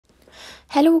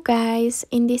Hello guys,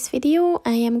 in this video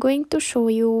I am going to show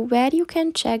you where you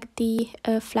can check the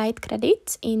flight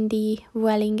credits in the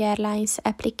Vueling Airlines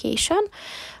application.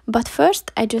 But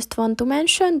first I just want to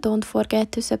mention, don't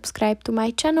forget to subscribe to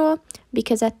my channel,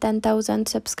 because at 10,000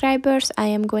 subscribers I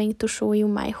am going to show you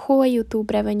my whole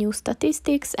YouTube revenue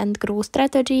statistics and growth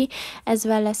strategy, as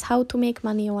well as how to make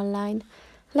money online.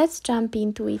 Let's jump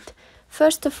into it.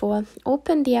 First of all,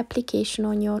 open the application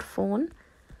on your phone.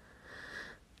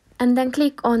 And then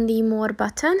click on the More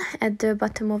button at the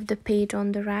bottom of the page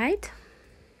on the right.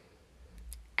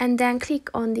 And then click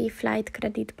on the Flight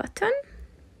Credit button.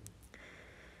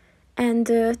 And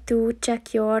to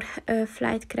check your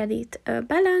flight credit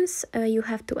balance, you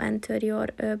have to enter your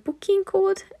booking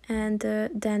code and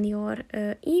then your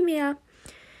email.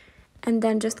 And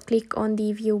then just click on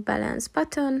the View Balance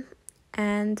button,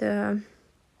 and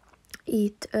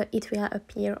it will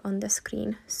appear on the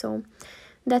screen. So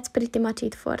that's pretty much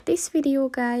it for this video,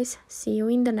 guys. See you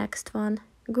in the next one.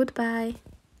 Goodbye.